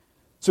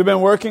So we've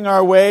been working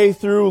our way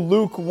through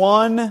Luke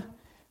 1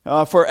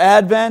 for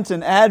Advent.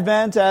 And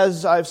Advent,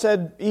 as I've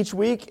said each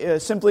week,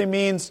 simply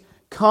means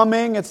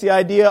coming. It's the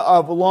idea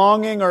of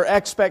longing or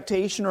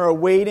expectation or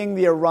awaiting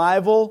the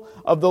arrival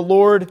of the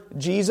Lord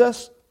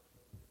Jesus.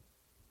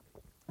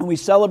 And we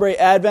celebrate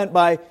Advent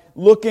by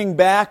looking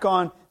back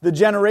on the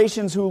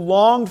generations who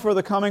longed for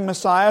the coming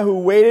Messiah, who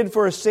waited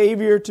for a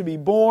Savior to be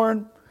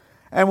born.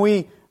 And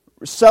we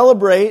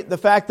celebrate the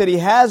fact that He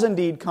has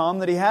indeed come,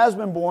 that He has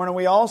been born, and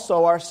we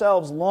also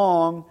ourselves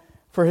long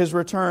for His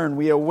return.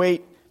 We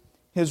await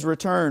His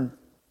return.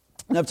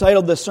 And I've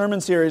titled this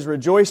sermon series,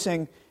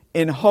 Rejoicing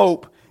in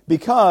Hope,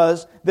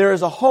 because there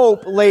is a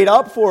hope laid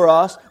up for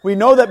us. We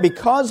know that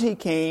because He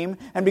came,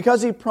 and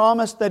because He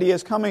promised that He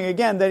is coming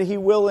again, that He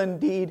will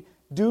indeed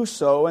do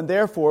so, and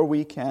therefore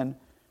we can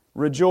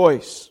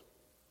rejoice.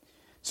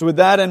 So with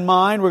that in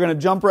mind, we're going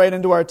to jump right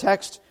into our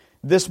text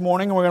this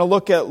morning. We're going to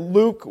look at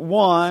Luke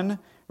 1,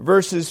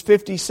 verses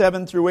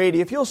 57 through 80.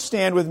 If you'll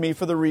stand with me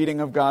for the reading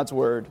of God's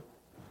Word.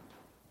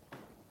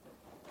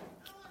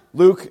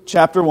 Luke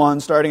chapter 1,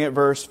 starting at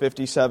verse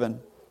 57.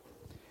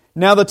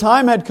 Now the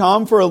time had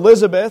come for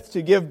Elizabeth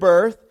to give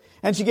birth,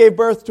 and she gave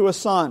birth to a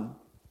son.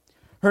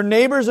 Her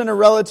neighbors and her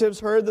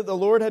relatives heard that the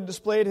Lord had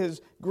displayed His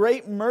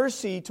great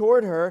mercy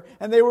toward her,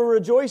 and they were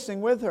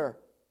rejoicing with her.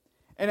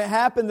 And it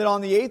happened that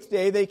on the 8th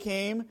day they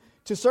came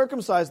to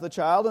circumcise the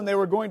child, and they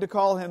were going to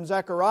call him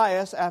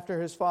Zacharias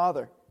after his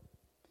father.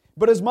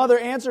 But his mother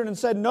answered and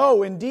said,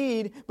 No,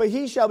 indeed, but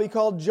he shall be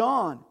called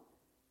John.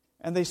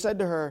 And they said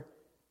to her,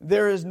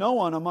 There is no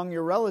one among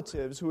your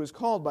relatives who is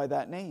called by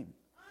that name.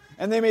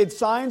 And they made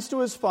signs to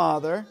his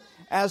father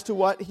as to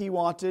what he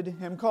wanted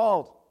him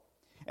called.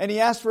 And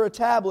he asked for a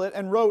tablet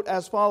and wrote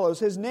as follows,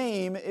 His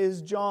name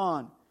is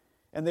John.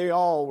 And they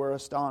all were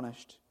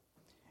astonished.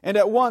 And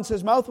at once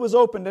his mouth was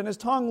opened and his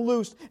tongue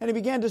loosed, and he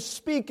began to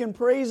speak in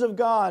praise of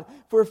God.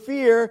 For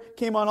fear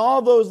came on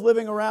all those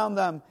living around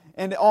them,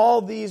 and all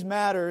these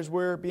matters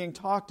were being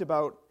talked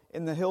about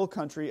in the hill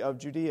country of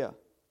Judea.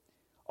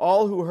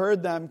 All who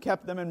heard them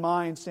kept them in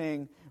mind,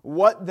 saying,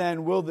 What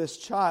then will this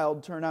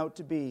child turn out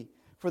to be?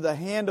 For the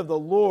hand of the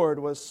Lord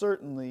was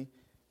certainly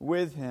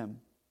with him.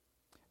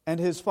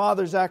 And his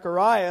father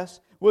Zacharias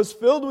was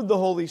filled with the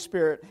Holy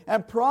Spirit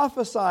and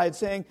prophesied,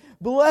 saying,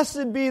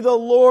 Blessed be the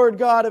Lord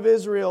God of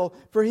Israel,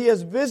 for He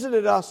has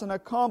visited us and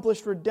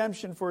accomplished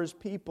redemption for His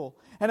people,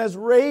 and has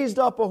raised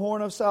up a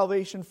horn of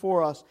salvation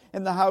for us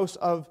in the house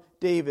of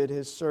David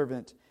His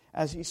servant,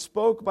 as He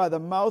spoke by the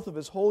mouth of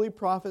His holy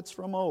prophets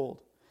from old,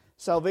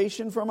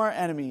 salvation from our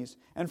enemies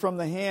and from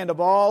the hand of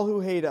all who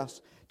hate us,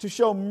 to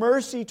show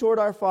mercy toward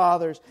our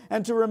fathers,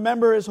 and to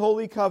remember His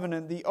holy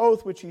covenant, the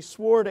oath which He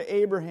swore to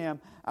Abraham,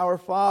 our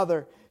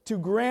father, to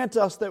grant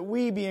us that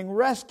we, being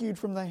rescued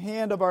from the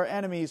hand of our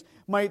enemies,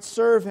 might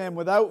serve Him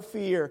without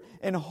fear,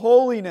 in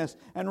holiness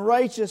and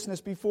righteousness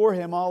before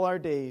Him all our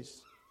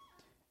days.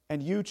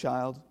 And you,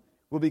 child,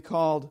 will be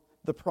called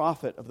the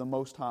prophet of the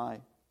Most High.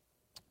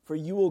 For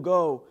you will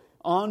go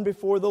on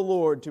before the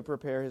Lord to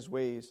prepare His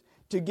ways,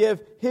 to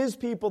give His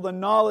people the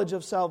knowledge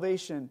of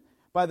salvation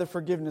by the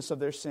forgiveness of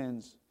their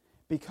sins,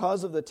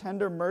 because of the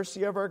tender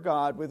mercy of our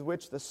God, with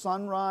which the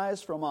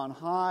sunrise from on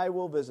high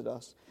will visit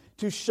us,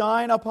 to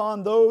shine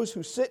upon those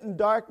who sit in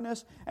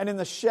darkness and in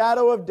the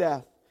shadow of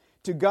death,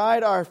 to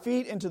guide our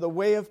feet into the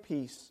way of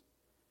peace.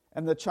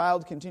 And the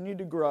child continued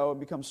to grow and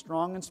become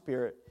strong in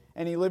spirit,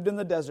 and he lived in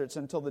the deserts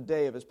until the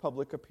day of his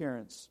public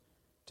appearance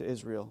to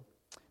Israel.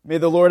 May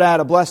the Lord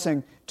add a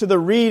blessing to the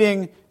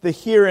reading, the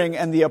hearing,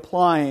 and the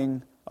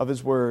applying of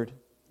His word.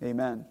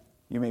 Amen.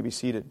 You may be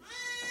seated.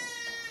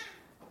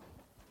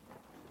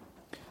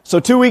 So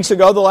 2 weeks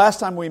ago, the last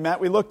time we met,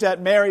 we looked at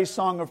Mary's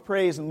song of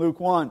praise in Luke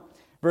 1.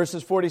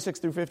 Verses 46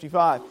 through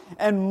 55.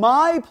 And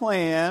my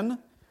plan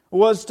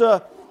was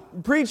to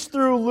preach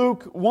through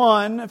Luke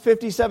 1,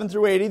 57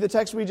 through 80, the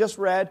text we just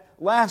read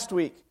last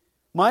week.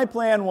 My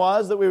plan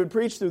was that we would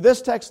preach through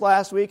this text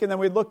last week, and then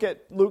we'd look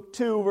at Luke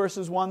 2,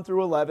 verses 1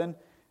 through 11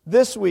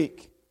 this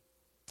week.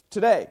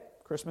 Today,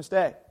 Christmas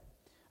Day.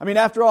 I mean,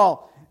 after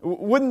all,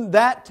 wouldn't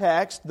that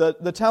text,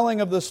 the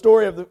telling of the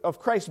story of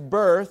Christ's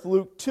birth,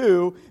 Luke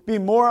 2, be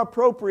more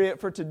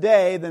appropriate for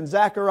today than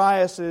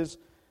Zacharias'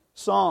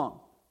 song?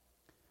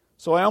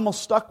 So I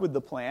almost stuck with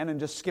the plan and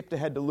just skipped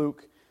ahead to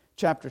Luke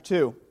chapter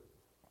 2.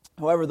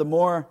 However, the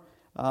more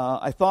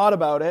I thought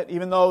about it,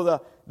 even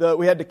though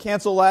we had to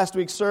cancel last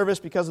week's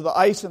service because of the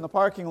ice in the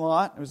parking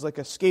lot, it was like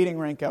a skating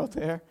rink out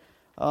there.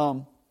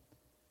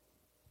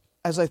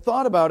 As I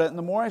thought about it, and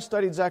the more I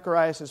studied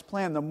Zacharias'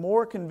 plan, the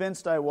more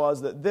convinced I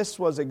was that this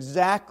was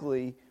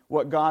exactly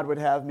what God would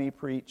have me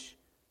preach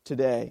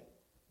today,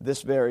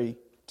 this very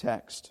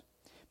text.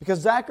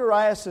 Because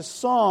Zacharias'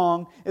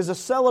 song is a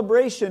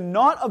celebration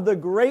not of the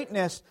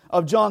greatness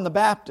of John the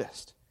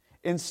Baptist.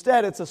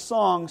 Instead, it's a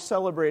song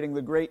celebrating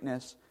the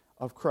greatness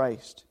of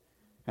Christ.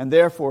 And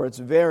therefore, it's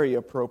very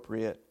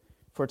appropriate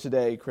for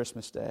today,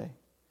 Christmas Day.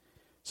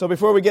 So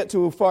before we get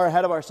too far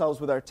ahead of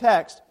ourselves with our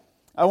text,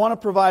 I want to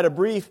provide a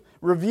brief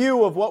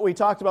review of what we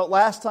talked about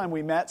last time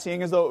we met,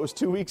 seeing as though it was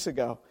 2 weeks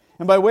ago.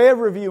 And by way of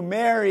review,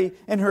 Mary,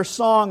 in her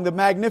song, the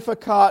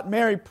Magnificat,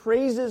 Mary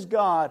praises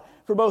God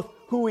for both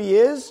who He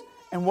is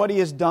and what He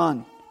has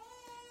done.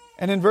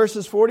 And in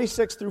verses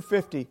 46 through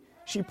 50,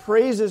 she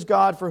praises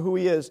God for who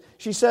He is.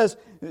 She says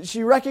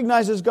she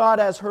recognizes God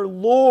as her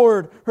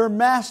Lord, her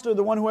Master,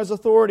 the one who has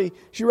authority.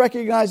 She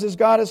recognizes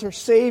God as her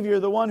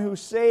Savior, the one who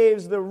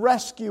saves, the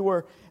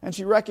rescuer. And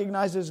she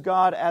recognizes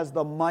God as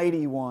the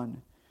Mighty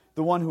One,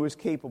 the one who is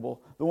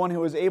capable, the one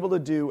who is able to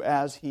do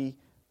as He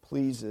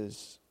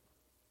pleases.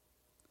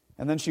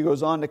 And then she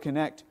goes on to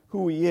connect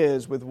who He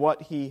is with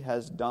what He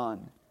has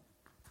done.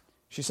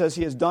 She says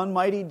He has done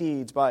mighty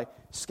deeds by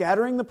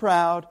scattering the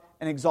proud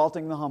and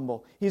exalting the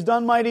humble. He's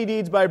done mighty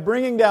deeds by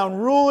bringing down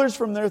rulers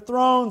from their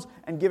thrones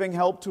and giving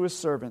help to His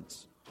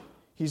servants.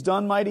 He's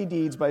done mighty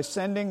deeds by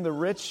sending the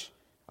rich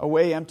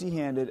away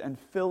empty-handed and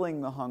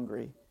filling the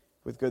hungry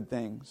with good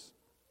things.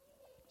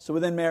 So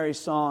within Mary's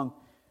song,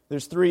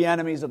 there's three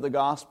enemies of the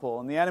gospel.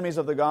 And the enemies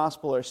of the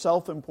gospel are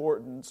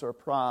self-importance or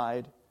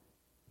pride,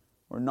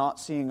 or not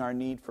seeing our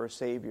need for a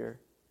Savior.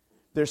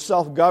 There's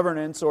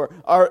self-governance, or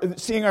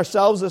seeing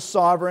ourselves as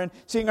sovereign,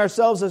 seeing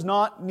ourselves as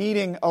not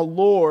needing a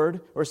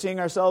Lord, or seeing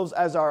ourselves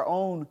as our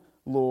own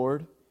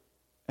Lord,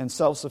 and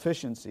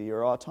self-sufficiency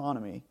or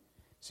autonomy,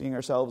 seeing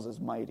ourselves as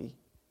mighty,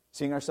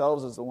 seeing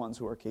ourselves as the ones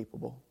who are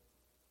capable.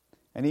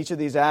 And each of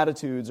these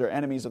attitudes are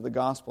enemies of the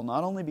gospel,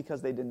 not only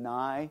because they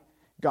deny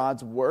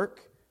God's work,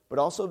 but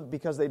also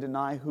because they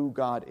deny who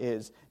God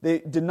is. They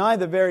deny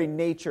the very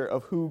nature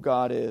of who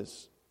God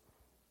is.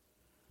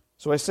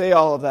 So I say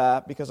all of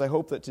that because I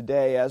hope that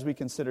today, as we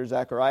consider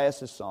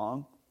Zacharias'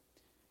 song,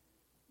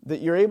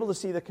 that you're able to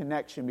see the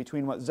connection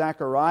between what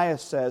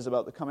Zacharias says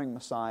about the coming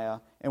Messiah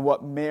and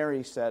what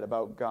Mary said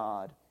about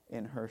God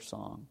in her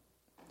song.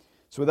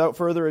 So without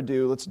further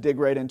ado, let's dig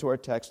right into our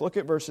text. Look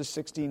at verses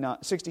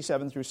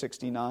 67 through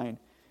 69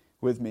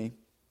 with me.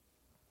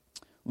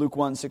 Luke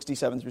 1,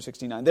 67 through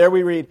 69. There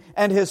we read,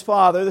 and his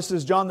father, this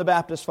is John the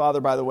Baptist's father,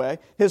 by the way,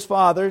 his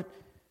father,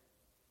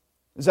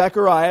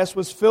 Zacharias,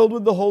 was filled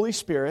with the Holy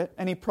Spirit,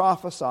 and he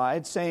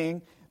prophesied,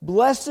 saying,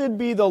 Blessed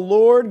be the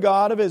Lord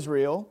God of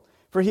Israel,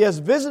 for He has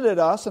visited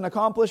us and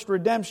accomplished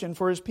redemption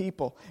for His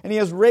people, and He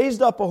has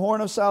raised up a horn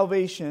of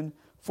salvation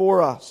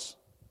for us.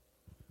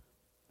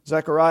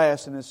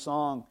 Zacharias, in his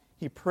song,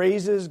 he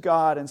praises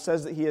God and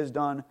says that He has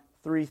done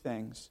three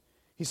things.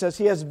 He says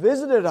He has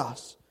visited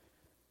us.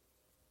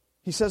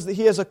 He says that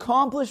He has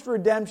accomplished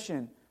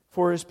redemption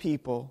for His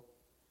people,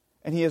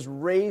 and He has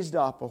raised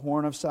up a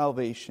horn of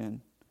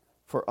salvation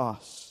for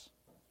us.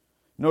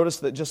 Notice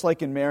that just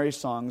like in Mary's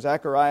song,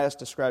 Zacharias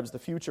describes the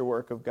future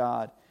work of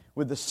God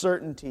with the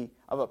certainty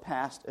of a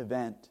past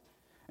event.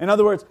 In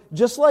other words,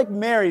 just like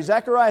Mary,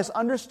 Zacharias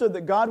understood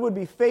that God would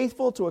be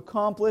faithful to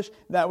accomplish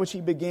that which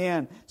He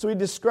began. So he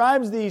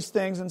describes these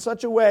things in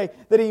such a way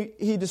that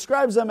he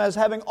describes them as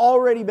having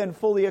already been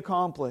fully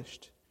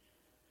accomplished.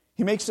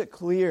 He makes it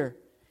clear.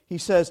 He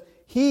says,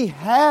 He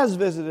has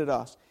visited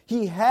us.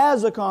 He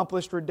has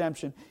accomplished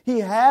redemption.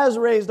 He has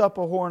raised up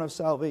a horn of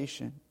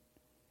salvation.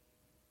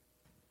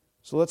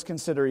 So let's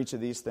consider each of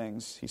these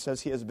things. He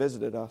says He has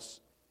visited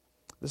us.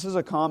 This is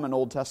a common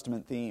Old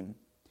Testament theme.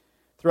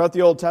 Throughout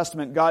the Old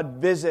Testament,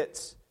 God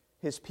visits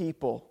His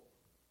people.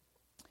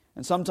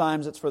 And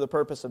sometimes it's for the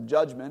purpose of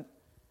judgment,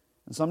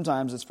 and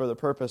sometimes it's for the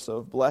purpose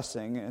of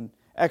blessing. In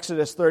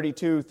Exodus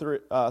 33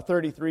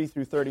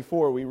 through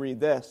 34, we read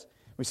this.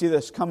 We see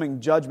this coming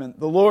judgment.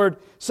 The Lord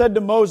said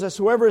to Moses,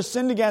 Whoever has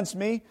sinned against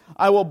me,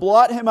 I will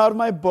blot him out of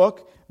my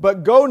book.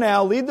 But go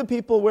now, lead the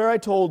people where I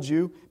told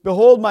you.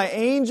 Behold, my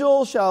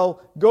angel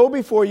shall go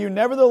before you.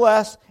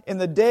 Nevertheless, in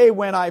the day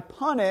when I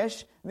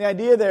punish, and the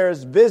idea there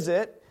is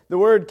visit. The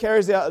word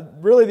carries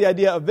really the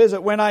idea of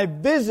visit. When I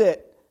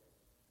visit,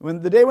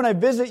 the day when I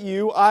visit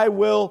you, I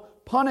will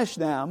punish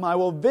them. I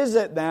will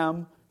visit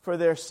them for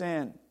their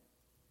sin.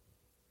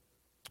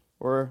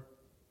 Or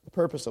the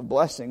purpose of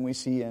blessing we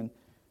see in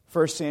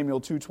 1 Samuel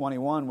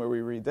 2:21, where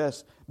we read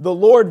this. The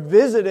Lord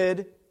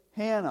visited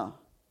Hannah,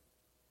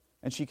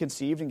 and she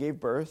conceived and gave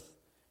birth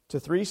to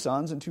 3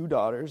 sons and 2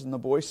 daughters, and the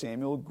boy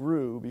Samuel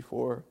grew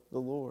before the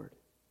Lord.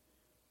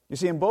 You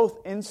see, in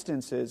both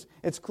instances,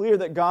 it's clear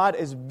that God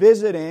is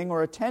visiting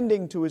or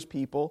attending to His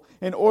people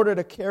in order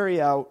to carry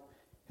out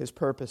His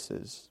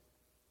purposes.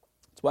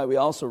 That's why we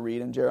also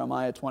read in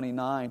Jeremiah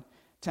 29,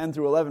 10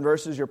 through 11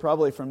 verses you're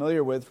probably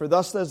familiar with. For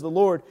thus says the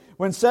Lord,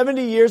 when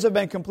 70 years have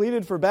been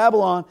completed for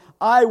Babylon,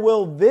 I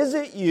will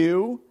visit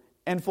you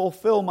and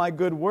fulfill my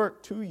good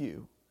work to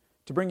you,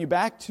 to bring you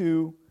back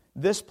to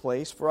this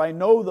place, for I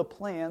know the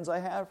plans I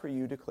have for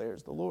you,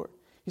 declares the Lord.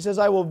 He says,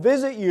 I will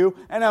visit you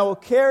and I will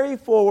carry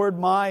forward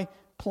my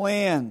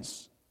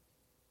plans.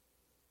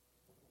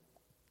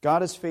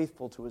 God is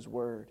faithful to His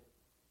word.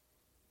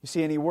 You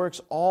see, and He works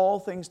all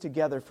things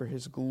together for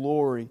His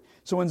glory.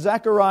 So when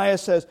Zechariah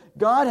says,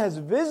 God has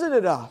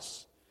visited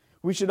us,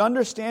 we should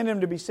understand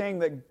him to be saying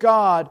that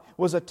God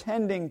was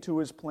attending to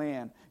His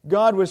plan.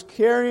 God was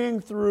carrying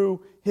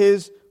through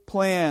His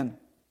plan.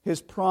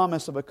 His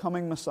promise of a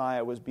coming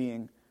Messiah was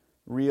being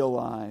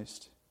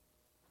realized.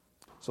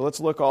 So let's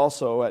look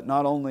also at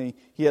not only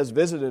He has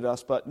visited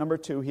us, but number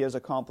 2, He has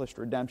accomplished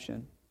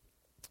redemption.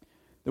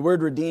 The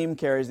word redeem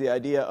carries the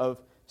idea of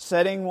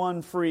setting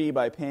one free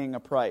by paying a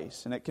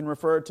price, and it can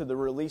refer to the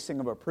releasing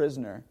of a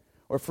prisoner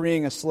or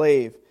freeing a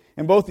slave.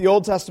 And both the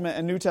Old Testament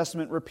and New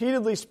Testament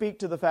repeatedly speak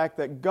to the fact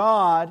that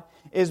God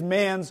is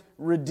man's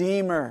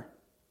redeemer.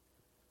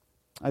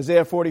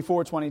 Isaiah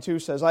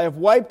 44:22 says, I have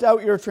wiped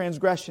out your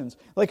transgressions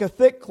like a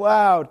thick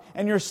cloud,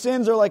 and your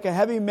sins are like a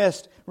heavy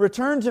mist.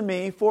 Return to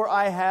me, for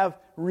I have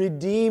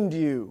redeemed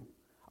you.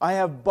 I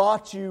have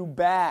bought you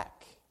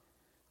back.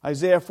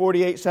 Isaiah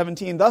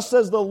 48:17, thus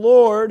says the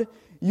Lord,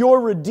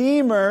 your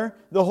Redeemer,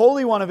 the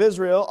Holy One of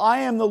Israel, I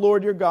am the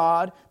Lord your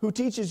God, who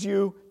teaches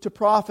you to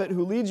profit,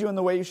 who leads you in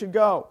the way you should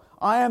go.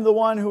 I am the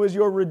one who is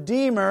your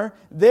Redeemer,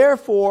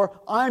 therefore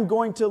I'm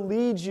going to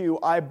lead you.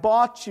 I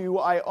bought you,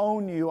 I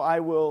own you, I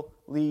will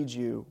lead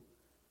you.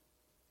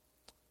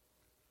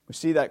 We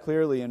see that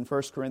clearly in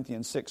 1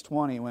 Corinthians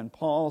 6:20 when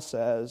Paul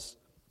says,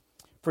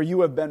 for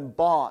you have been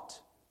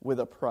bought with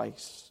a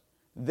price.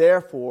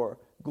 Therefore,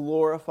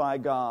 glorify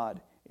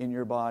God in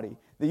your body.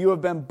 That you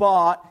have been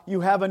bought,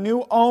 you have a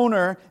new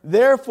owner,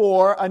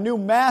 therefore a new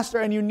master,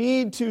 and you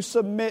need to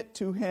submit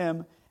to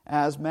Him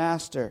as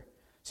master.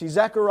 See,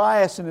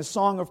 Zacharias in his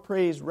song of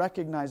praise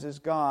recognizes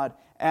God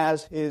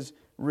as his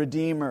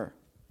Redeemer.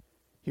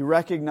 He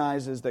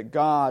recognizes that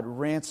God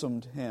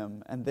ransomed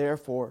him, and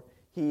therefore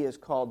he is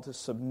called to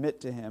submit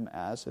to Him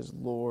as his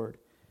Lord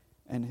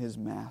and his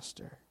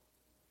master.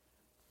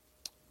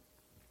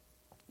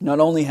 Not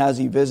only has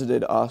He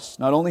visited us,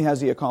 not only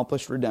has He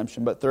accomplished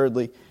redemption, but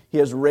thirdly, He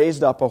has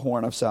raised up a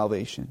horn of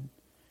salvation.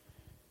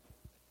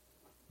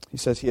 He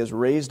says He has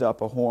raised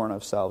up a horn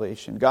of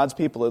salvation. God's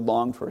people had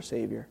longed for a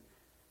Savior.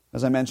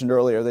 As I mentioned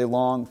earlier, they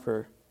longed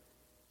for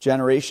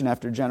generation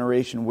after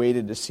generation,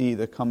 waited to see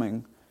the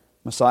coming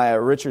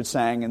Messiah. Richard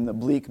sang in the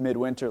bleak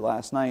midwinter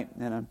last night,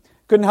 and I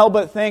couldn't help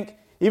but think,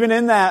 even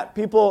in that,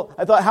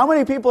 I thought, how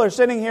many people are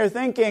sitting here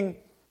thinking,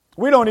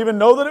 we don't even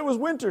know that it was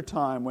winter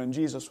time when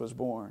Jesus was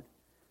born?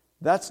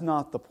 That's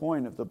not the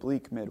point of the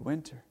bleak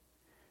midwinter.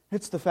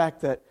 It's the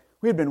fact that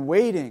we had been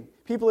waiting.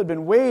 People had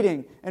been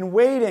waiting and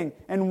waiting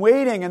and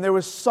waiting, and there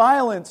was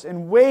silence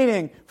and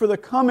waiting for the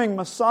coming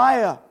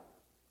Messiah.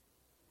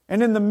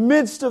 And in the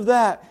midst of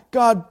that,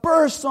 God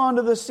bursts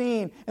onto the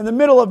scene. In the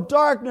middle of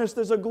darkness,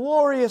 there's a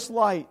glorious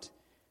light.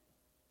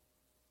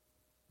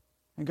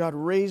 And God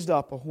raised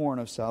up a horn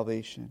of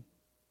salvation,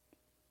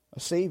 a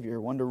Savior,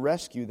 one to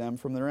rescue them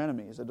from their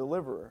enemies, a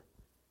deliverer.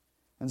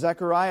 And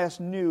Zacharias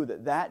knew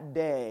that that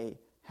day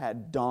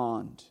had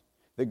dawned,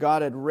 that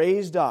God had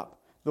raised up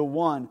the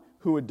one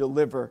who would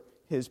deliver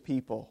His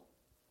people.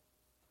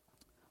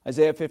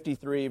 Isaiah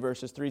 53,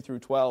 verses 3 through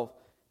 12,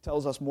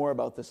 tells us more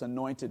about this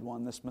anointed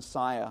one, this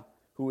Messiah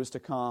who was to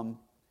come,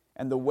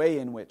 and the way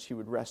in which He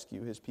would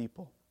rescue His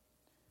people.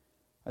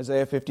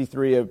 Isaiah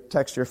 53, a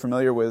text you're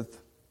familiar with,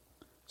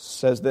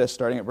 says this,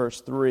 starting at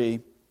verse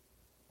 3.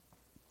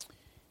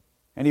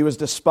 And He was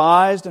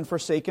despised and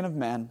forsaken of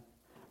men,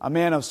 a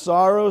man of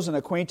sorrows and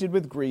acquainted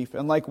with grief,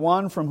 and like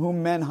one from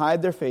whom men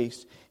hide their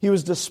face. He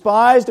was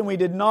despised, and we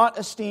did not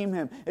esteem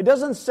Him. It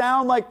doesn't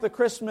sound like the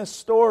Christmas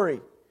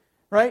story,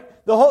 right?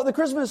 The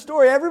Christmas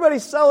story,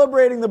 everybody's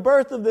celebrating the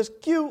birth of this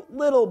cute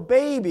little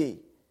baby.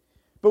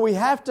 But we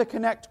have to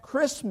connect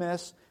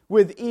Christmas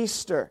with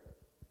Easter.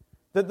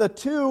 That the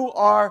two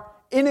are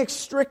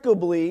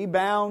inextricably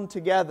bound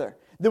together.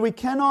 That we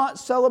cannot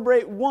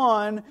celebrate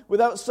one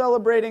without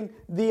celebrating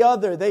the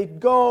other. They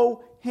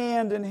go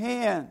hand in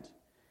hand.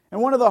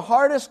 And one of the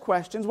hardest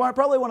questions,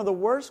 probably one of the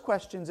worst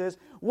questions is,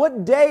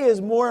 what day is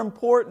more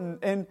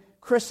important in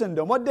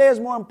Christendom? What day is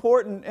more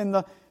important in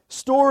the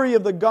story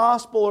of the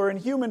gospel or in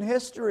human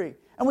history?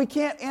 And we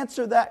can't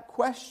answer that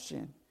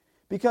question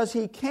because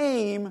He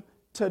came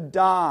to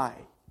die.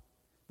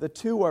 The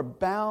two are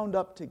bound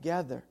up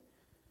together.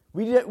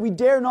 We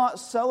dare not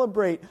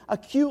celebrate a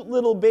cute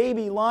little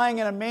baby lying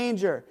in a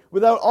manger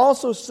without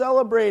also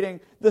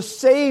celebrating the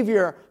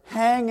Savior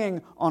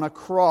hanging on a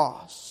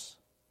cross.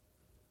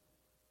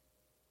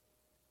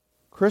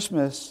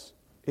 Christmas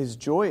is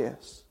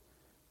joyous,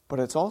 but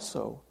it's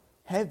also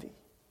heavy. It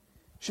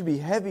should be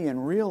heavy in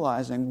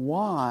realizing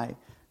why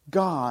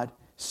God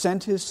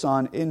sent His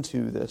Son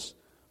into this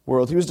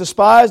world. He was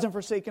despised and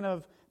forsaken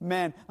of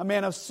men, a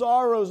man of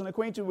sorrows and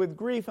acquainted with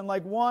grief, and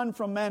like one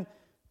from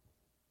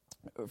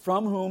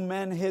whom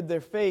men hid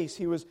their face.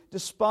 He was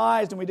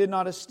despised, and we did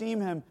not esteem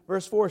Him.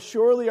 Verse 4,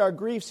 surely our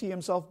griefs He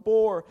Himself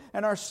bore,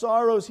 and our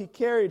sorrows He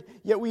carried,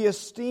 yet we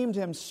esteemed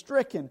Him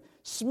stricken,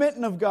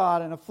 smitten of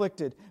God, and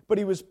afflicted. But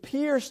He was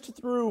pierced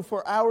through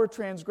for our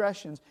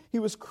transgressions. He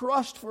was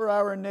crushed for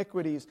our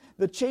iniquities.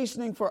 The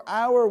chastening for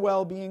our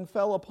well-being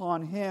fell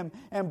upon Him,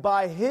 and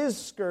by His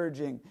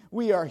scourging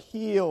we are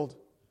healed.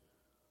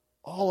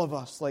 All of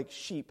us, like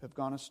sheep, have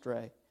gone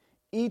astray.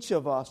 Each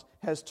of us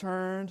has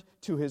turned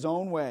to his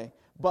own way,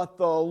 but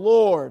the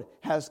Lord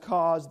has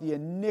caused the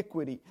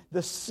iniquity,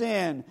 the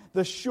sin,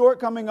 the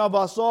shortcoming of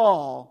us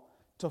all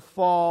to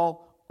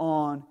fall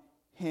on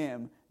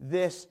Him.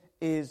 This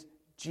is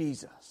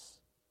Jesus.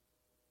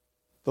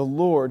 the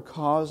Lord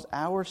caused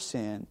our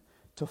sin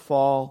to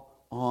fall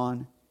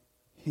on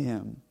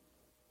Him.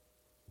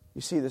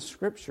 You see, the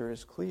Scripture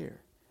is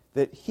clear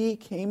that He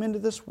came into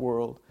this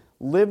world,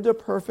 lived a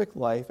perfect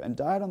life, and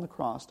died on the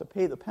cross to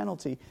pay the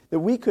penalty that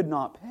we could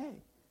not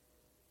pay.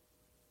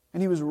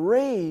 And He was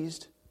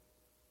raised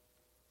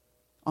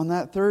on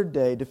that third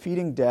day,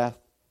 defeating death,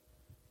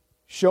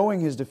 showing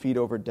His defeat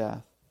over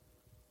death,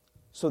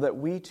 so that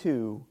we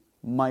too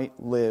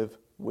might live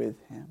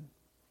with Him.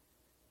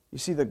 You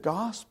see, the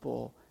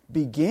gospel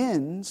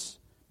begins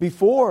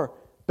before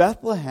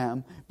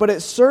Bethlehem, but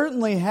it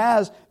certainly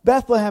has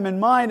Bethlehem in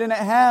mind, and it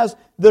has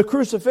the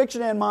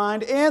crucifixion in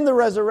mind and the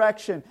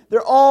resurrection.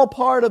 They're all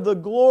part of the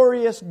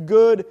glorious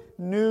good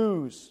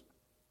news.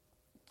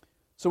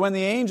 So when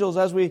the angels,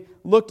 as we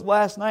looked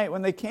last night,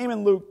 when they came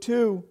in Luke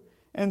 2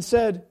 and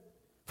said,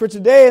 "For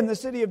today in the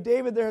city of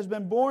David there has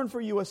been born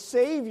for you a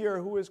Savior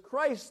who is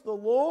Christ the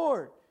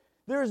Lord."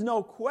 There is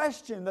no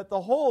question that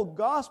the whole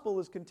gospel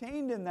is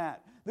contained in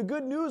that. The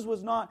good news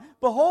was not,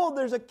 "Behold,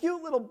 there's a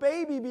cute little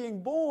baby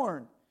being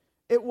born."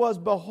 It was,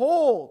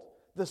 "Behold,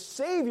 the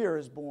Savior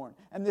is born."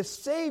 And this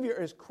Savior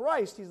is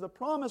Christ. He's the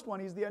promised one.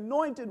 He's the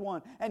anointed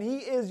one. And He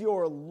is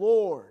your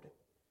Lord,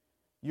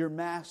 your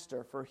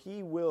Master, for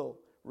He will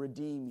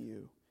redeem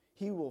you.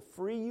 He will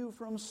free you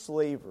from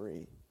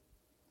slavery.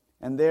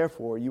 And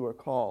therefore you are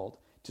called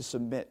to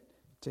submit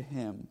to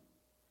Him.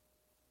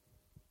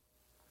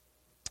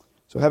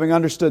 So having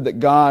understood that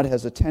God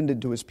has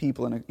attended to His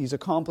people and He's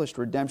accomplished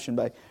redemption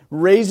by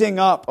raising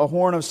up a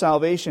horn of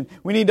salvation,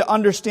 we need to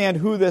understand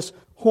who this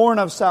horn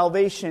of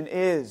salvation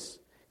is.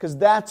 Because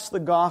that's the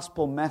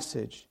gospel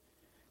message.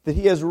 That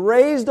He has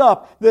raised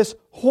up this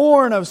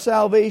horn of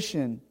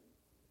salvation.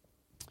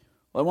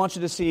 Well, I want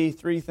you to see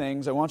three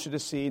things. I want you to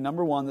see,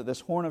 number one, that this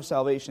horn of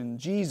salvation,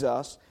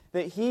 Jesus,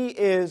 that He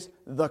is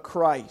the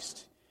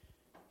Christ.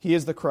 He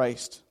is the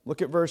Christ.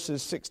 Look at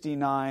verses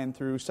 69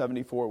 through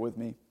 74 with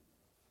me.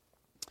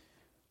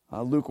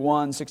 Luke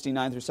 1,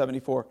 69 through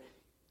 74. It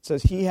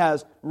says, "He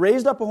has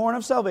raised up a horn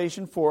of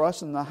salvation for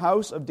us in the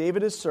house of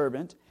David His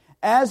servant,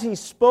 as He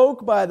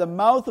spoke by the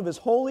mouth of His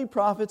holy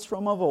prophets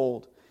from of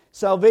old,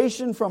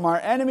 salvation from our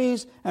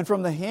enemies and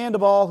from the hand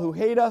of all who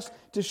hate us,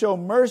 to show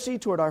mercy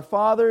toward our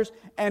fathers,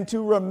 and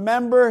to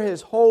remember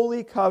His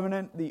holy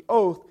covenant, the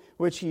oath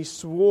which He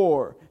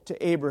swore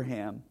to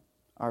Abraham,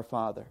 our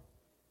father."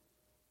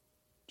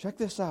 Check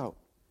this out.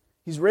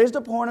 He's raised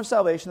up a horn of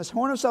salvation. This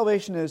horn of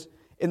salvation is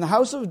in the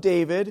house of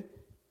David,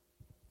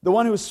 the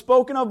one who was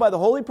spoken of by the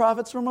holy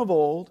prophets from of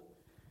old.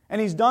 And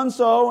He's done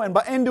so, and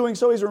in doing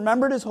so, He's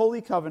remembered His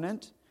holy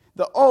covenant,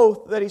 the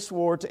oath that He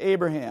swore to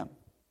Abraham.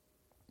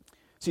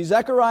 See,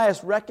 Zechariah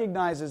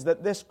recognizes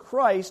that this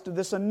Christ,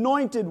 this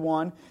anointed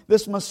one,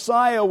 this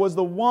Messiah, was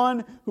the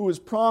one who was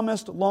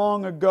promised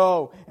long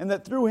ago, and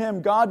that through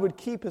Him God would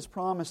keep His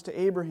promise to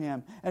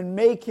Abraham and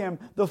make him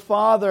the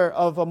father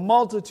of a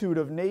multitude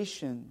of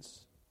nations.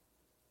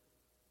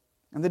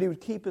 And that He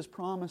would keep His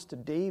promise to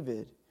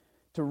David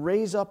to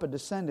raise up a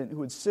descendant who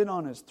would sit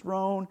on His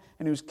throne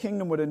and whose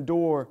kingdom would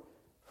endure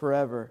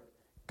forever.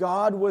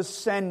 God was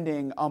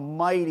sending a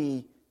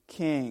mighty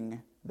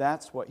king.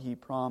 That's what He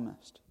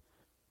promised.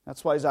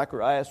 That's why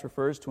Zacharias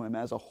refers to Him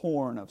as a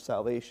horn of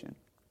salvation.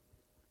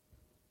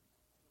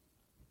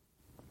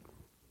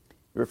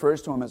 He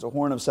refers to Him as a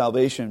horn of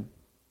salvation.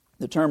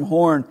 The term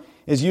horn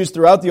is used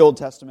throughout the Old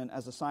Testament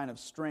as a sign of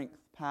strength,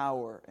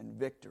 power, and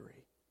victory.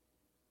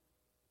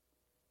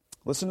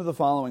 Listen to the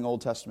following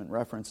Old Testament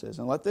references,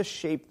 and let this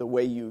shape the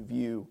way you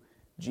view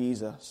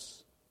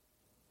Jesus.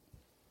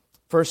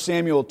 1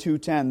 Samuel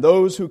 2:10,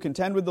 "Those who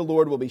contend with the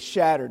Lord will be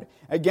shattered.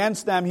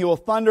 Against them He will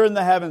thunder in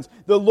the heavens.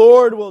 The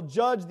Lord will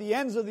judge the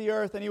ends of the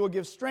earth, and He will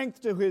give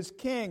strength to His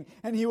king,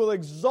 and He will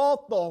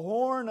exalt the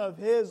horn of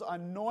His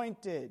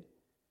anointed."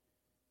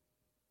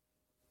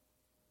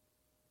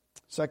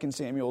 2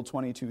 Samuel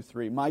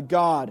 22:3, "My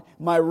God,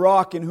 my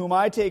rock in whom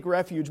I take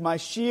refuge, my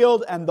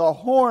shield and the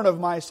horn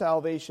of my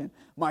salvation,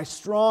 my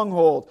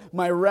stronghold,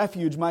 my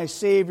refuge, my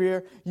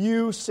Savior,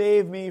 you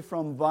save me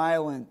from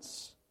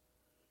violence."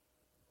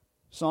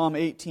 Psalm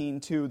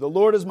 18:2, "The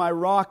Lord is my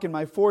rock and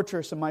my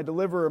fortress and my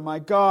deliverer, my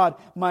God,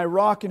 my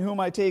rock in whom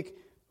I take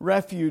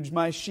refuge,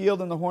 my shield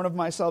and the horn of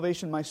my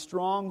salvation, my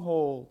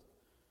stronghold."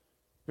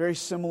 Very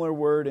similar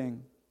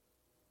wording.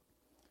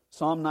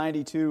 Psalm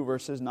 92,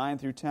 verses 9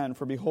 through 10,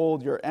 "For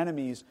behold your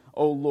enemies,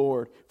 O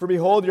Lord. For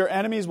behold your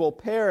enemies will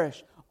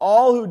perish.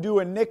 All who do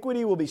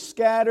iniquity will be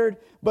scattered.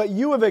 But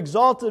you have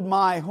exalted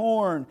my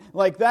horn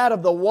like that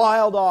of the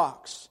wild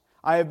ox.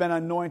 I have been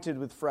anointed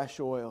with fresh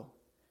oil."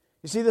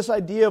 You see, this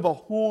idea of a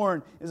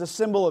horn is a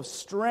symbol of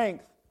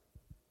strength.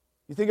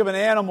 You think of an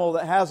animal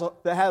that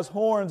has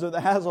horns or that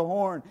has a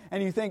horn,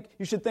 and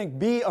you should think,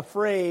 be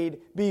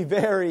afraid, be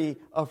very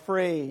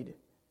afraid.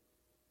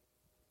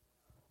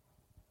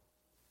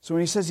 So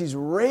when He says He's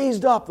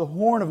raised up the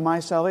horn of my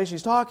salvation,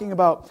 He's talking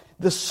about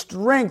the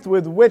strength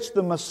with which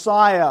the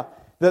Messiah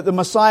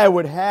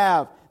would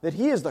have, that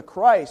He is the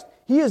Christ.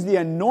 He is the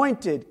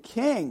anointed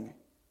King.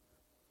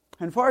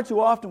 And far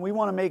too often we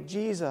want to make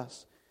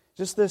Jesus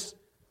just this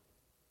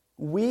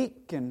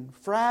weak and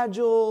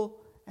fragile,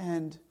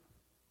 and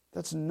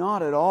that's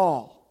not at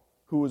all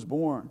who was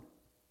born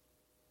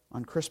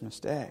on Christmas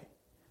Day.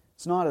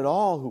 It's not at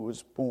all who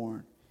was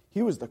born.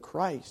 He was the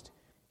Christ.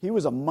 He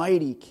was a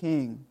mighty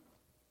king.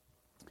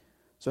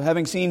 So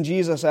having seen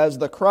Jesus as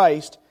the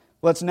Christ,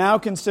 let's now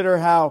consider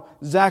how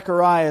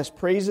Zacharias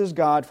praises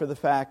God for the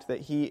fact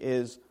that He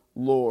is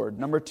Lord.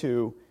 Number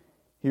 2,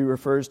 he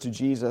refers to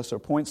Jesus or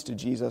points to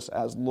Jesus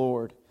as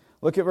Lord.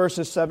 Look at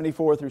verses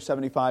 74 through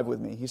 75 with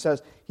me. He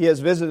says, He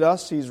has visited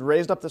us, He's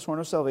raised up this horn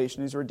of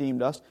salvation, He's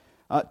redeemed us,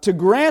 to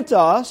grant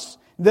us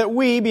that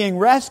we, being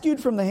rescued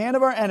from the hand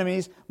of our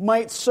enemies,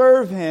 might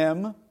serve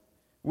Him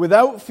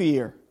without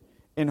fear,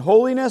 in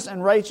holiness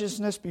and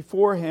righteousness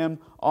before Him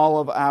all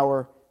of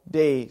our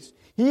days.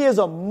 He is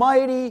a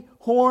mighty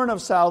horn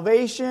of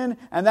salvation,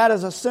 and that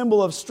is a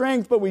symbol of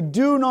strength, but we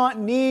do not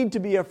need to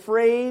be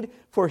afraid,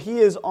 for He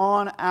is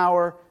on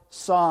our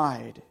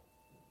side.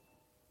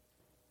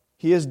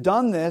 He has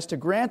done this to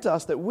grant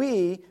us that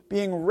we,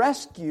 being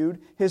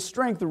rescued, His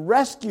strength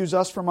rescues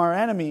us from our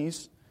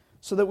enemies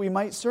so that we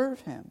might serve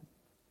Him.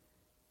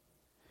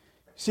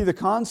 See, the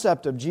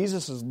concept of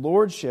Jesus'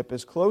 lordship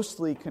is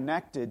closely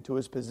connected to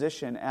His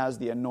position as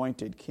the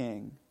anointed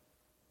king.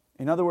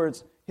 In other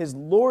words, His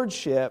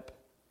lordship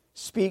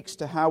speaks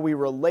to how we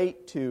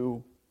relate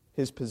to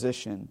His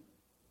position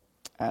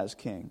as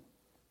king.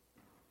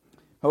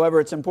 However,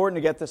 it's important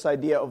to get this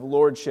idea of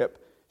lordship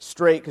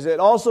straight, because it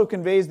also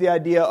conveys the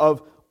idea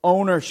of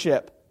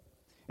ownership.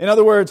 In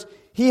other words,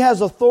 He has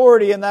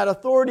authority, and that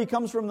authority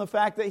comes from the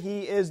fact that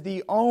He is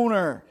the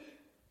owner.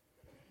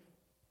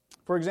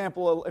 For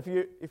example, if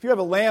you have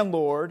a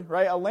landlord,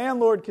 right? A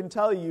landlord can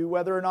tell you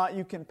whether or not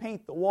you can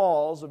paint the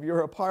walls of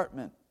your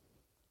apartment.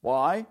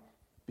 Why?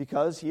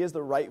 Because he is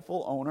the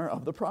rightful owner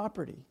of the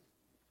property.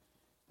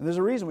 And there's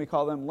a reason we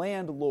call them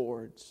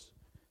landlords.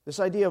 This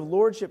idea of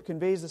lordship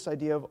conveys this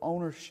idea of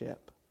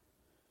ownership.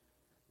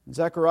 And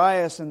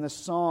Zacharias in this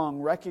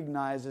song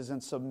recognizes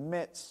and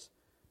submits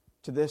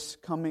to this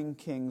coming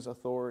king's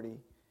authority.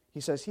 He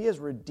says, He has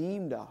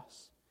redeemed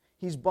us.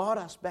 He's bought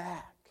us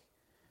back.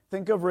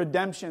 Think of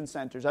redemption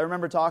centers. I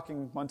remember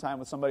talking one time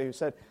with somebody who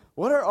said,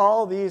 What are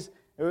all these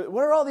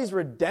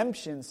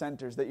redemption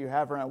centers that you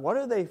have around? What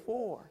are they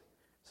for?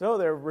 So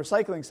they're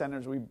recycling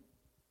centers. We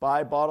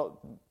buy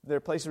they're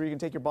places where you can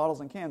take your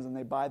bottles and cans and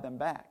they buy them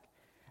back.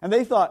 And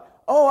they thought,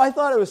 I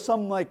thought it was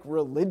some like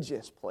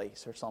religious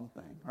place or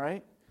something,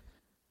 right?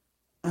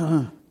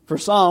 For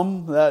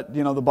some, that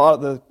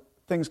the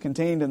things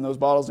contained in those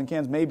bottles and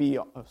cans may be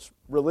a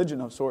religion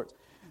of sorts.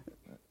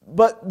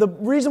 But the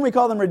reason we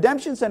call them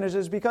redemption centers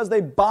is because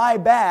they buy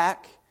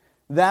back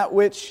that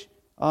which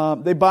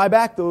they buy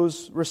back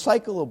those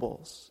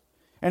recyclables.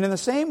 And in the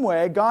same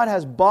way, God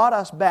has bought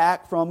us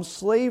back from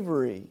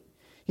slavery.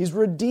 He's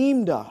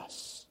redeemed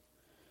us.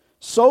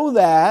 So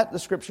that, the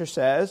Scripture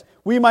says,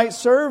 we might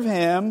serve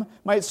Him,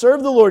 might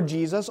serve the Lord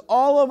Jesus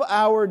all of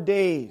our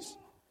days.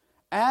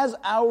 As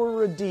our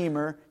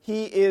Redeemer,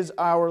 He is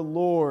our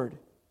Lord.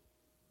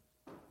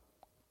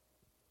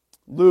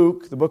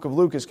 Luke, the book of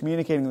Luke, is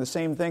communicating the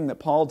same thing that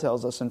Paul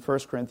tells us in 1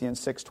 Corinthians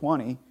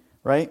 6:20.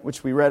 Right,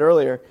 which we read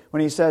earlier,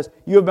 when he says,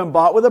 You have been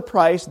bought with a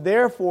price,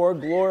 therefore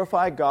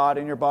glorify God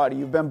in your body.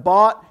 You've been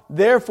bought,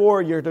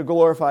 therefore you're to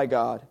glorify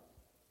God.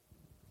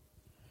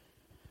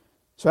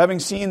 So having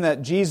seen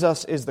that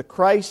Jesus is the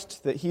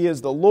Christ, that He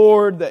is the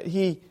Lord,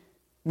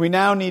 we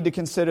now need to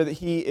consider that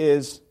He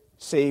is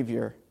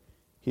Savior.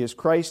 He is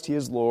Christ, He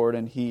is Lord,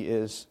 and He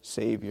is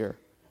Savior.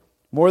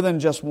 More than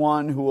just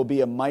one who will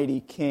be a mighty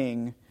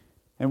king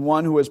and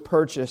one who has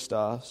purchased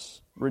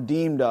us,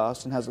 redeemed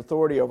us, and has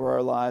authority over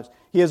our lives.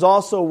 He is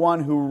also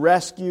one who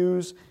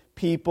rescues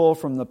people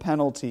from the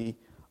penalty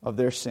of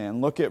their sin.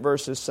 Look at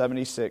verses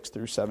 76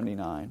 through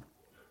 79.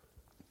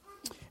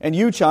 And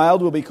you,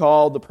 child, will be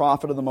called the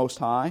prophet of the Most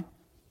High.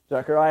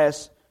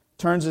 Zacharias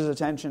turns his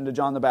attention to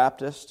John the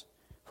Baptist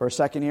for a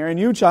second here. And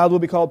you, child, will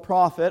be called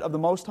prophet of the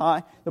Most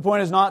High. The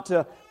point is not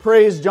to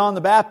praise John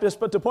the Baptist,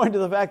 but to point to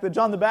the fact that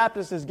John the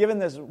Baptist is given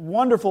this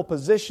wonderful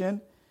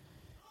position.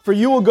 For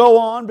you will go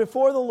on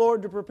before the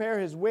Lord to prepare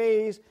His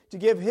ways, to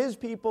give His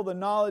people the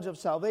knowledge of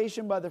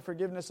salvation by the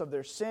forgiveness of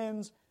their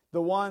sins,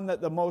 the one that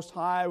the Most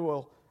High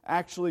will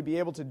actually be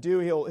able to do.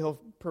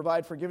 He'll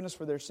provide forgiveness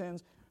for their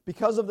sins,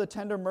 because of the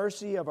tender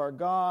mercy of our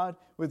God,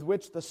 with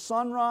which the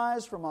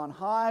sunrise from on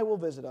high will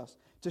visit us,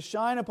 to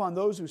shine upon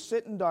those who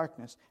sit in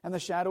darkness and the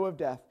shadow of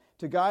death,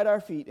 to guide our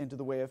feet into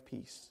the way of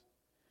peace.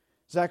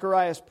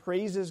 Zacharias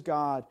praises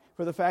God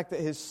for the fact that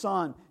his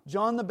son,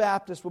 John the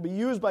Baptist, will be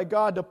used by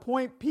God to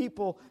point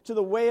people to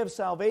the way of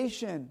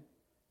salvation.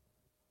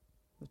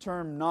 The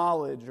term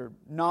knowledge or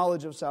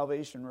knowledge of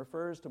salvation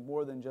refers to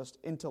more than just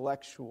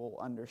intellectual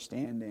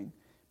understanding,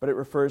 but it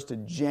refers to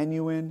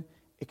genuine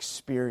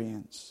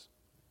experience.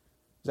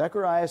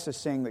 Zacharias is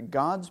saying that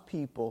God's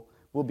people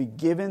will be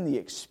given the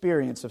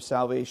experience of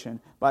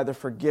salvation by the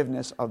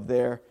forgiveness of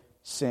their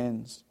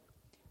sins.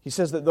 He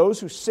says that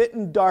those who sit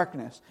in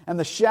darkness and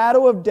the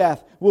shadow of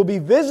death will be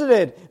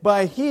visited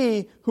by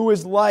He who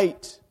is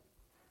light.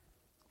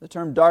 The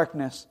term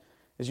darkness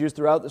is used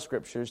throughout the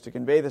Scriptures to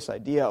convey this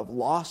idea of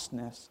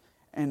lostness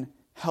and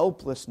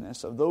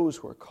helplessness of those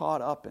who are caught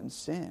up in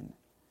sin.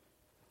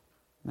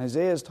 And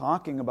Isaiah is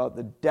talking about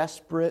the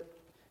desperate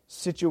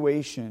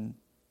situation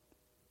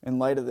in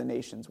light of the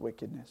nation's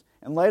wickedness.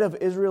 In light of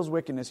Israel's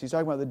wickedness, he's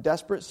talking about the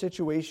desperate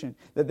situation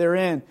that they're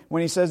in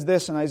when he says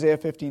this in Isaiah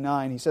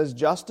 59. He says,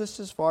 "Justice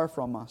is far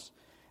from us,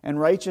 and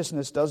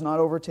righteousness does not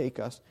overtake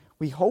us.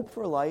 We hope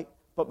for light,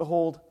 but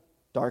behold,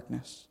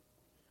 darkness.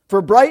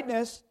 For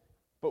brightness,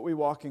 but we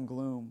walk in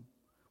gloom.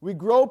 We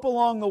grope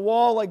along the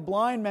wall like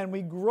blind men.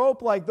 We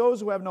grope like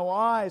those who have no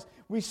eyes.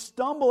 We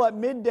stumble at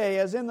midday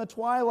as in the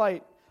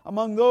twilight.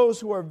 Among those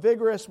who are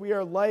vigorous, we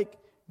are like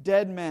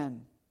dead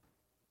men.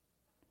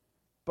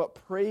 But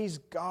praise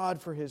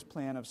God for His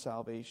plan of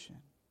salvation."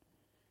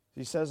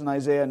 He says in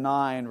Isaiah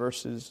 9,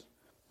 verses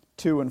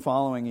 2 and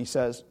following, he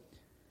says,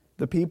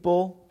 "The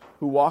people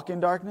who walk in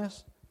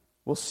darkness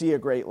will see a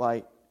great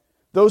light.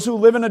 Those who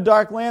live in a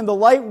dark land, the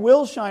light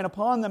will shine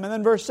upon them." And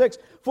then verse 6,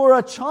 "For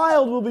a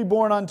child will be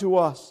born unto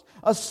us,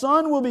 a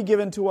son will be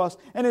given to us,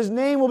 and His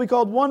name will be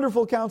called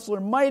Wonderful Counselor,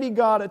 Mighty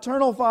God,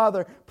 Eternal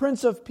Father,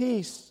 Prince of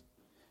Peace."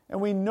 And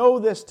we know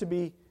this to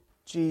be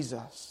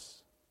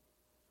Jesus.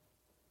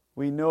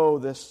 We know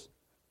this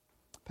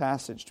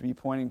passage to be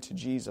pointing to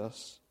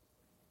Jesus,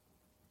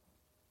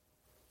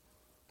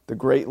 the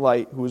great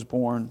light who was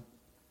born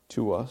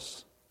to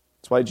us.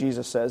 That's why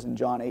Jesus says in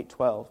John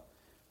 8:12,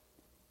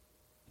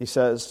 He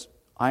says,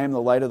 "I am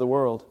the light of the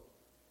world.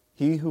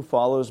 He who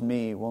follows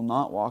me will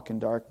not walk in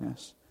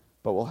darkness,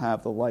 but will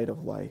have the light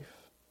of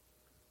life."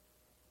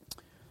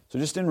 So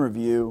just in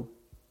review,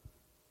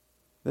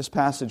 this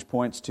passage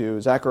points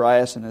to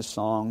Zacharias in his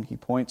song. He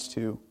points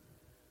to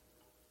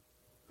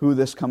who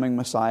this coming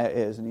Messiah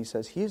is. And he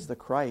says, He is the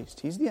Christ.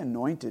 He's the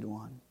anointed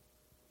one.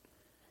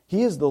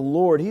 He is the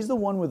Lord. He's the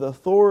one with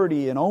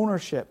authority and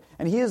ownership.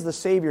 And He is the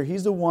Savior.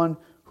 He's the one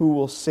who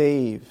will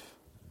save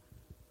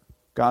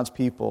God's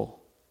people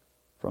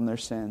from their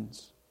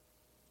sins.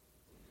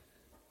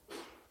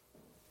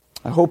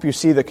 I hope you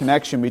see the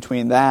connection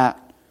between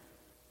that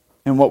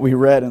and what we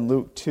read in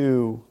Luke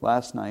 2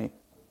 last night,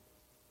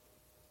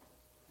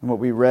 and what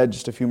we read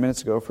just a few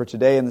minutes ago. "For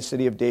today in the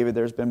city of David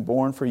there's been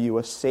born for you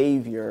a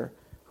Savior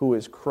who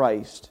is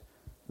Christ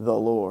the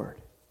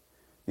Lord."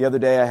 The other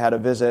day I had a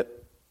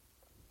visit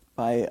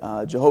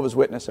by Jehovah's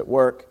Witness at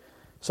work.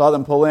 Saw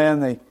them pull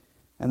in,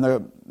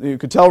 you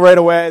could tell right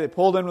away, they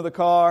pulled in with a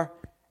car,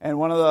 and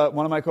one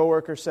of my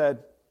coworkers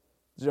said,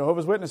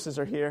 "Jehovah's Witnesses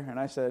are here." And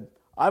I said,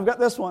 "I've got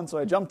this one." So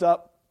I jumped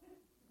up.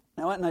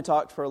 I went and I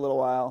talked for a little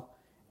while.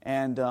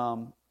 And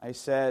he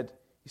said,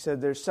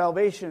 "There's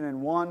salvation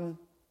in one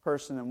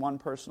person and one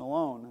person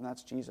alone, and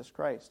that's Jesus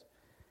Christ."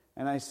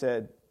 And I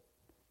said,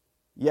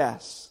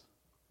 "Yes.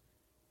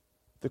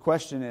 The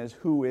question is,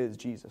 who is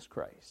Jesus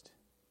Christ?"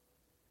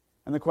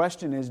 And the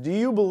question is, do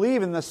you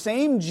believe in the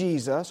same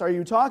Jesus? Are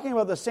you talking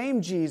about the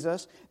same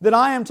Jesus that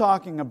I am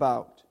talking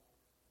about?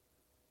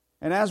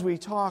 And as we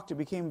talked, it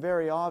became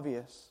very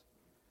obvious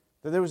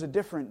that there was a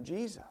different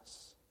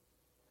Jesus.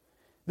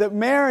 That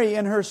Mary,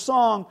 in her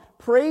song,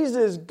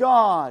 praises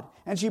God,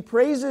 and she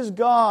praises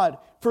God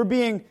for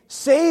being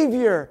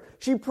Savior.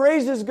 She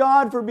praises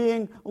God for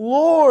being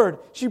Lord.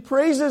 She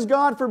praises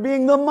God for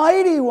being the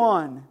Mighty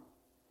One.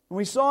 And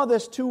we saw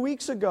this 2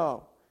 weeks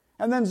ago.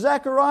 And then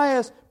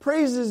Zacharias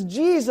praises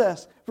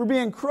Jesus for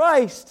being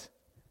Christ,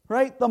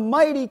 right? The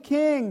mighty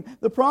King,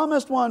 the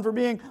promised one, for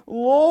being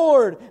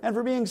Lord and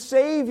for being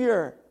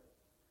Savior.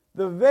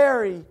 The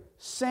very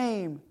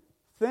same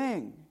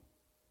thing.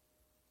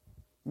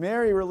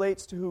 Mary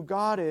relates to who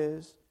God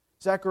is.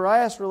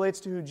 Zacharias relates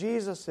to who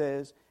Jesus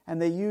is.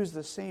 And they use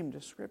the same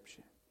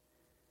description.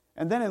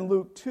 And then in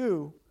Luke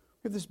 2,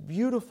 we have this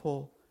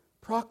beautiful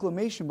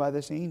proclamation by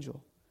this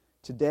angel.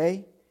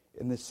 "Today,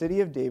 in the city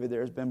of David,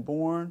 there has been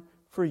born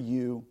for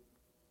you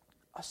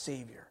a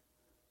Savior,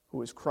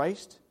 who is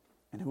Christ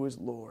and who is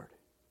Lord."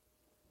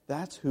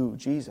 That's who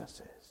Jesus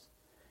is.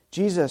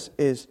 Jesus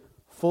is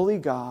fully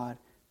God,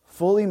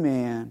 fully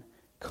man,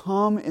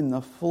 come in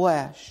the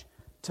flesh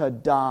to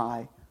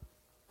die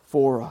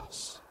for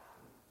us.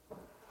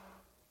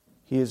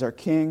 He is our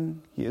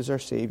King, He is our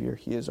Savior,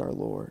 He is our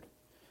Lord.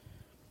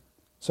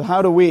 So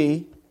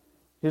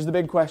here's the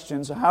big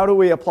question, so how do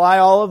we apply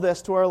all of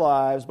this to our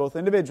lives, both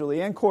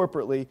individually and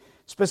corporately,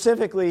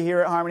 specifically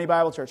here at Harmony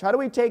Bible Church? How do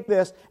we take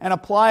this and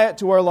apply it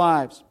to our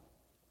lives?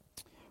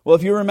 Well,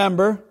 if you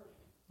remember,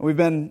 I've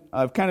been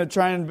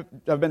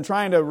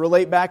trying to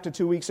relate back to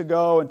 2 weeks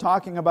ago and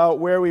talking about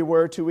where we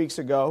were 2 weeks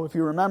ago. If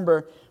you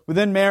remember,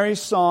 within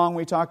Mary's song,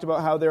 we talked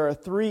about how there are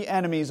 3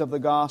 enemies of the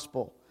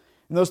gospel.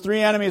 And those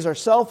 3 enemies are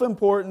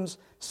self-importance,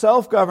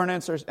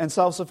 self-governance, and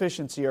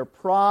self-sufficiency, or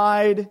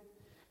pride,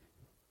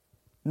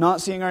 not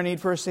seeing our need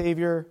for a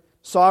Savior,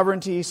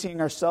 sovereignty, seeing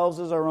ourselves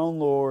as our own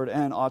Lord,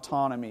 and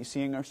autonomy,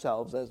 seeing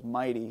ourselves as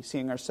mighty,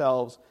 seeing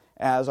ourselves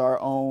as our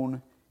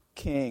own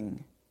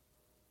King.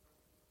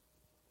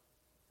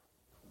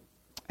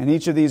 And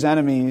each of these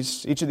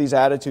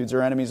attitudes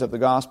are enemies of the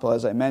gospel,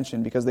 as I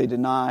mentioned, because they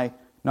deny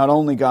not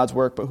only God's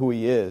work, but who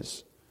He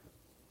is.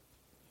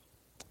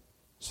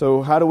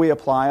 So how do we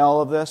apply all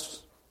of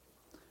this?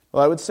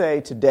 Well, I would say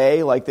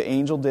today, like the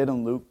angel did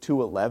in Luke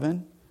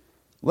 2:11,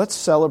 let's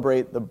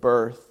celebrate the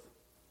birth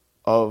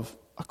of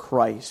a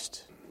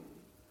Christ,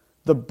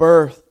 the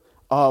birth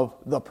of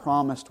the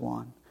promised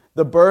one,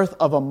 the birth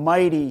of a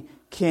mighty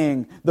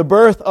king, the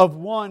birth of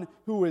one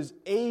who is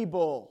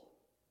able,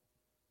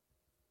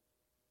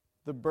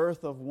 the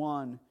birth of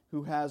one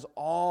who has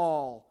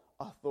all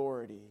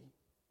authority.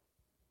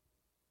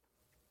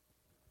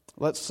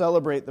 Let's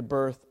celebrate the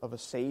birth of a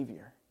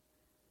Savior,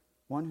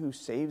 one who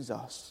saves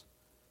us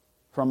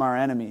from our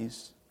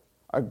enemies,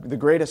 the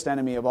greatest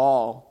enemy of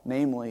all,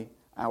 namely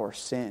our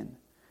sin.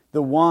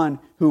 The one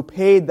who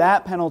paid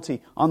that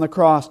penalty on the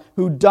cross,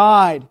 who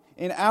died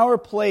in our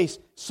place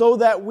so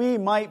that we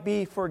might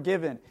be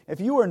forgiven. If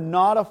you are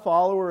not a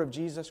follower of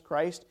Jesus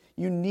Christ,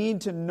 you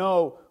need to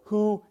know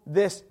who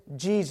this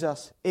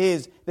Jesus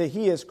is, that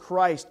He is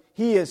Christ,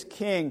 He is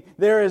King.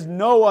 There is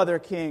no other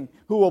king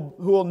who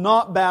will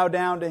not bow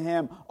down to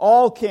Him.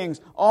 All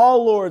kings,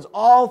 all lords,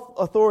 all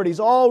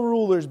authorities, all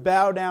rulers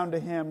bow down to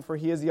Him, for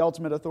He is the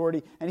ultimate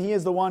authority, and He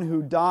is the one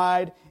who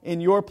died in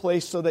your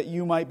place so that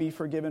you might be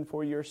forgiven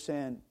for your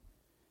sin.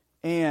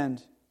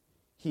 And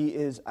He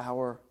is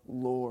our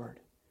Lord.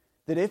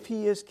 That if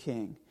He is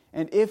King,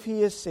 and if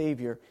He is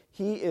Savior,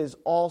 He is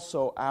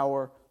also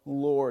our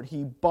Lord.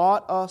 He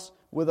bought us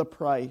with a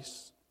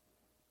price.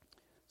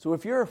 So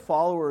if you're a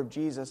follower of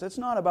Jesus, it's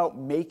not about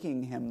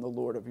making Him the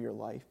Lord of your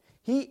life.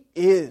 He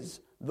is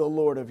the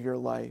Lord of your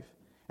life.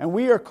 And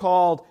we are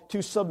called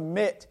to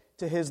submit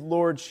to His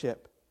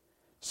lordship.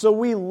 So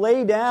we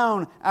lay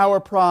down our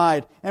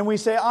pride and we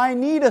say, I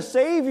need a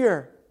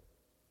Savior.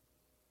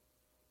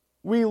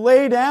 We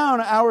lay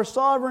down our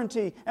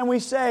sovereignty and we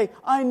say,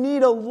 I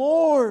need a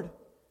Lord.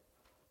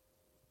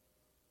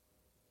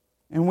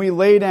 And we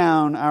lay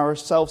down our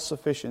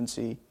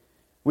self-sufficiency.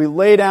 We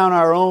lay down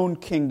our own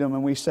kingdom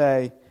and we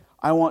say,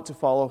 I want to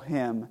follow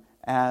Him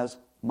as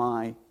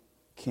my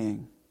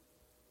King.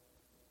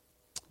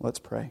 Let's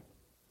pray.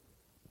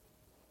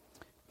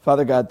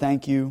 Father God,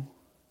 thank You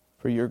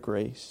for Your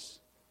grace.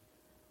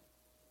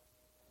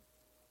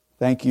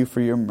 Thank You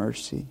for Your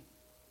mercy.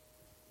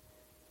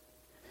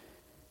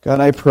 God,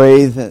 I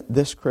pray that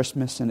this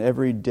Christmas and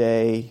every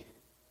day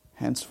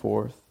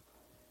henceforth,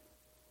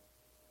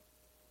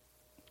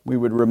 we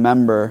would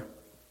remember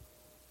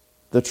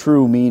the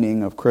true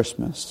meaning of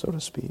Christmas, so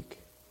to speak.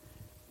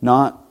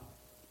 Not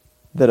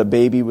that a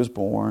baby was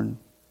born,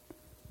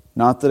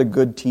 not that a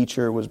good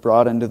teacher was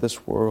brought into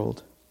this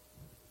world,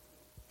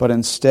 but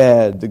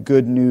instead the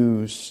good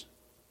news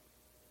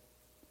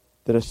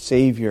that a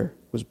Savior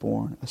was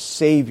born, a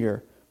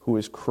Savior who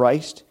is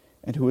Christ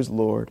and who is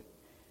Lord.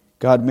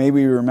 God, may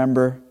we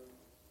remember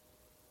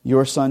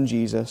Your Son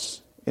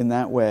Jesus in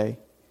that way,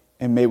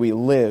 and may we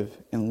live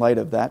in light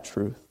of that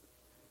truth.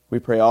 We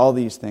pray all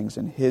these things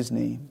in His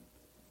name.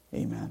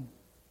 Amen.